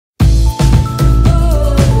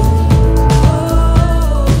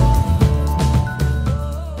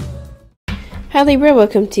Hi Libra,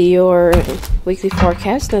 welcome to your weekly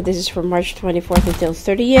forecast. Now this is from March 24th until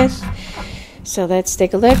 30th. So let's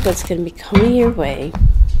take a look what's going to be coming your way.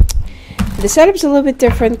 The setup's a little bit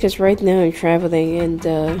different because right now I'm traveling and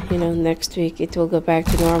next week it will go back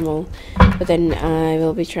to normal. But then I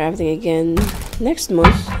will be traveling again next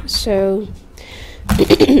month. So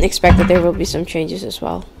expect that there will be some changes as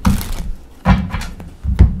well.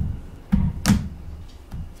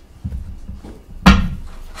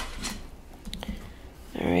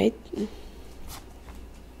 Alright.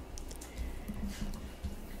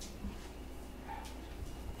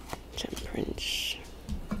 Temperance.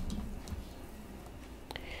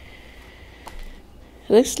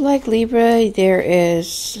 Looks like Libra, there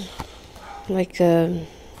is like a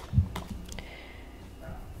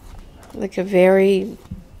very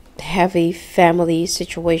heavy family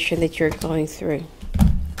situation that you're going through.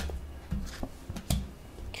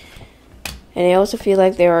 And I also feel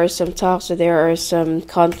like there are some talks or there are some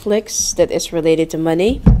conflicts that is related to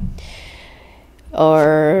money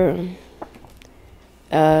or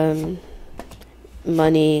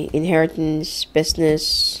money, inheritance,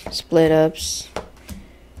 business, split ups,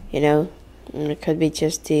 and it could be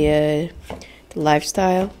just the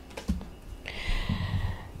lifestyle.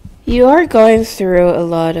 You are going through a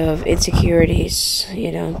lot of insecurities,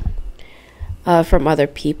 from other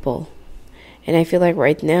people. And I feel like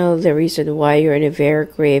right now the reason why you're in a very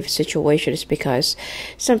grave situation is because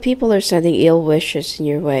some people are sending ill wishes in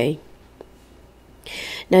your way.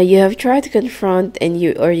 Now you have tried to confront and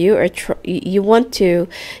you want to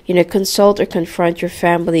consult or confront your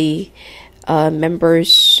family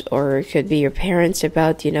members, or it could be your parents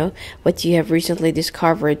about what you have recently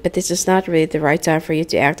discovered, but this is not really the right time for you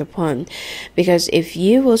to act upon, because if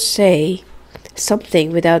you will say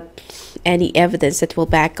something without any evidence that will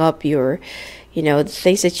back up your the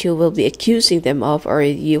things that you will be accusing them of, or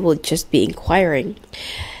you will just be inquiring,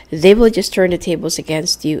 they will just turn the tables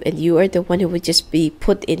against you, and you are the one who would just be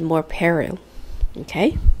put in more peril.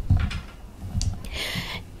 Okay?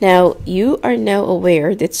 Now, you are now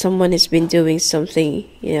aware that someone has been doing something,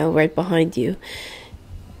 right behind you.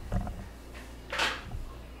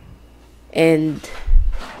 And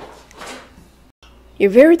you're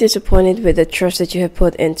very disappointed with the trust that you have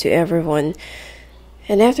put into everyone.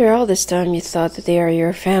 And after all this time, you thought that they are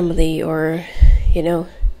your family, or, you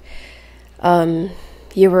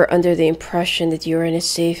were under the impression that you were in a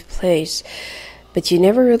safe place. But you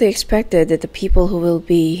never really expected that the people who will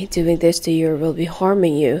be doing this to you or will be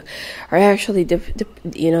harming you are actually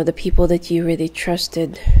the people that you really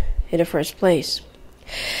trusted in the first place.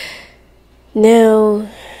 Now,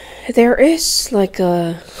 there is like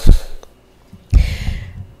a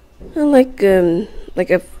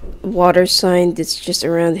water sign that's just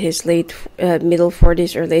around his middle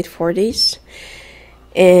 40s or late 40s,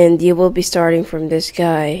 and you will be starting from this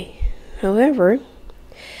guy. However,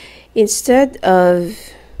 instead of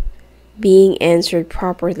being answered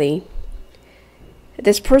properly,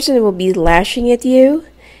 this person will be lashing at you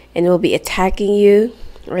and will be attacking you,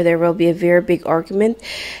 or there will be a very big argument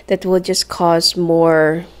that will just cause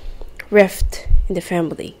more rift in the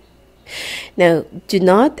family. Now, do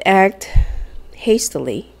not act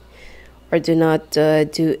hastily, or do not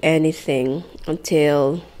do anything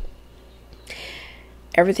until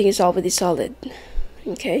everything is already solid.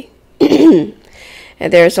 Okay?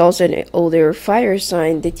 And there's also an older fire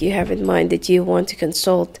sign that you have in mind that you want to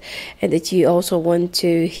consult, and that you also want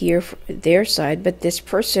to hear their side, but this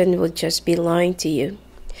person will just be lying to you.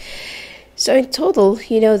 So in total,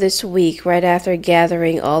 this week, right after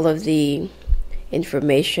gathering all of the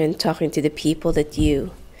information, talking to the people that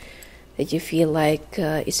you feel like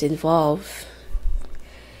is involved,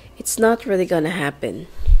 it's not really going to happen,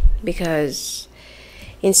 because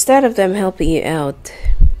instead of them helping you out,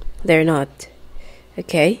 they're not.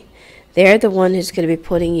 Okay? They're the one who's going to be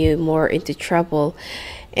putting you more into trouble.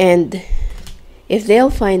 And if they'll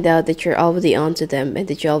find out that you're already onto them and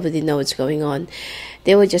that you already know what's going on,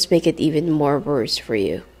 they will just make it even more worse for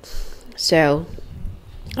you. So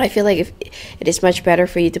I feel like it is much better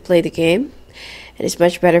for you to play the game. It is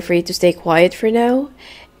much better for you to stay quiet for now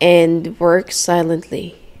and work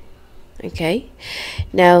silently. Okay?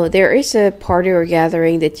 Now, there is a party or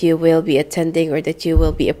gathering that you will be attending, or that you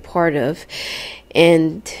will be a part of.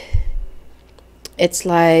 And it's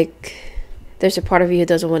like there's a part of you who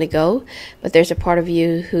doesn't want to go, but there's a part of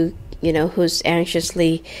you who, who's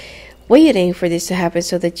anxiously waiting for this to happen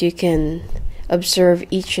so that you can observe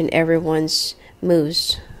each and everyone's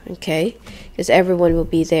moves. Okay? Because everyone will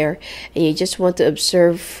be there, and you just want to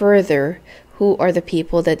observe further who are the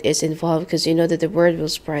people that is involved, because you know that the word will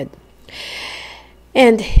spread.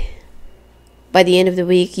 And by the end of the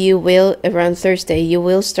week, you will, around Thursday, you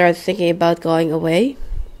will start thinking about going away.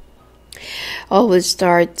 Always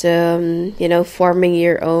start, forming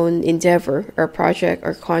your own endeavor or project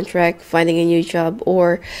or contract, finding a new job,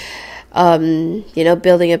 or,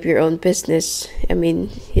 building up your own business. I mean,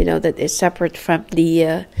 that is separate from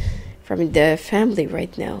the family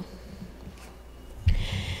right now.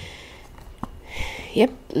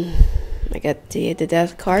 Yep, I got the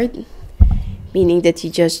death card, meaning that you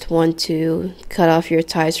just want to cut off your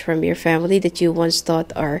ties from your family that you once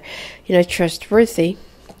thought are, trustworthy.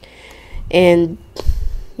 And,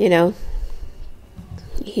 you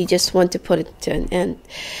just want to put it to an end.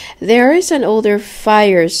 There is an older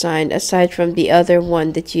fire sign aside from the other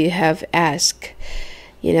one that you have asked,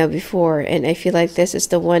 before. And I feel like this is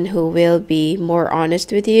the one who will be more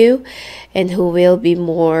honest with you and who will be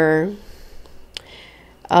more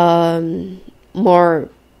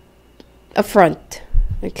upfront.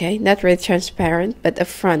 Okay, not really transparent, but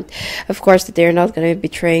upfront. Of course, that they're not going to be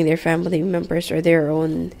betraying their family members or their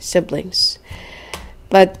own siblings.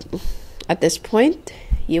 But at this point,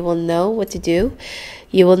 you will know what to do.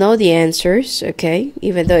 You will know the answers, okay?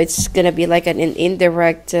 Even though it's going to be like an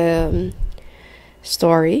indirect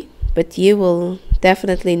story. But you will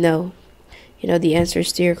definitely know, the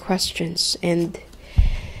answers to your questions. And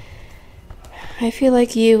I feel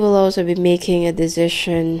like you will also be making a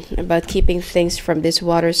decision about keeping things from this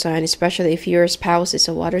water sign, especially if your spouse is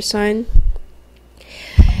a water sign.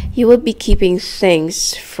 You will be keeping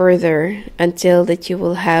things further until that you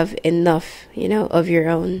will have enough, of your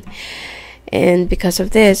own. And because of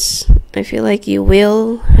this, I feel like you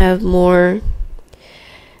will have more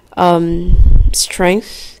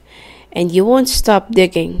strength, and you won't stop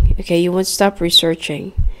digging, okay? You won't stop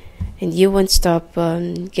researching. And you won't stop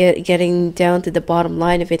getting down to the bottom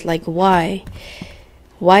line of it, like why?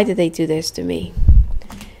 Why did they do this to me?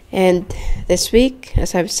 And this week,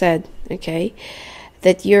 as I've said, okay,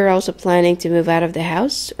 that you're also planning to move out of the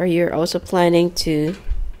house, or you're also planning to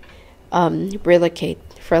relocate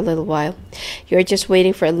for a little while. You're just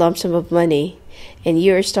waiting for a lump sum of money, and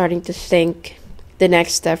you're starting to think the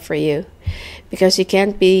next step for you, because you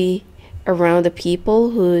can't be around the people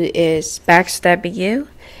who is backstabbing you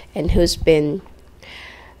and who's been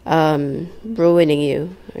ruining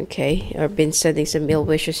you, okay, or been sending some ill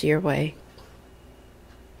wishes your way.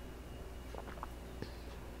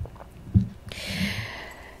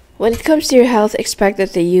 When it comes to your health, expect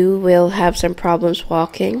that you will have some problems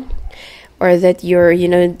walking, or that your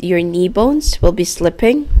knee bones will be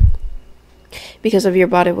slipping because of your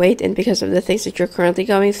body weight and because of the things that you're currently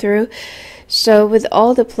going through. So with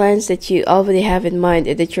all the plans that you already have in mind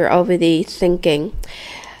and that you're already thinking,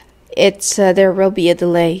 it's there will be a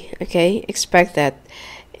delay, okay? Expect that.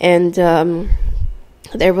 And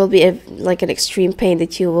there will be an extreme pain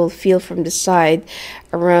that you will feel from the side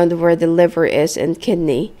around where the liver is and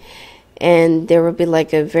kidney. And there will be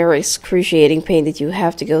like a very excruciating pain that you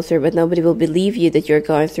have to go through, but nobody will believe you that you're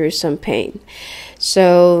going through some pain.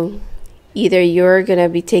 So either you're going to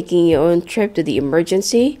be taking your own trip to the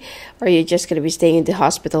emergency, or you're just going to be staying in the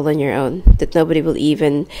hospital on your own, that nobody will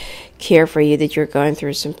even care for you that you're going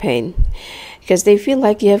through some pain. Because they feel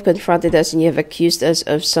like you have confronted us and you have accused us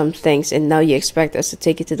of some things, and now you expect us to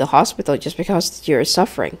take you to the hospital just because you're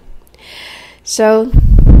suffering. So,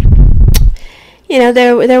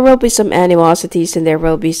 there will be some animosities and there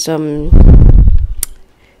will be some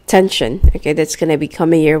tension, okay, that's going to be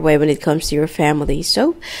coming your way when it comes to your family.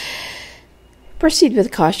 So proceed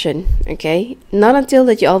with caution, okay? Not until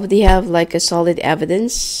that you already have like a solid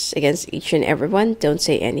evidence against each and everyone. Don't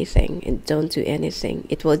say anything and don't do anything.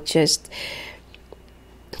 It will just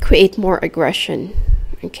create more aggression,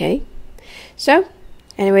 okay? So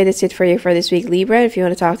anyway, that's it for you for this week, Libra. If you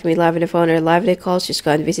want to talk to me live on the phone or live on the calls, just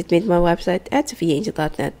go and visit me at my website at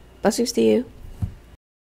sophiaangel.net. Blessings to you.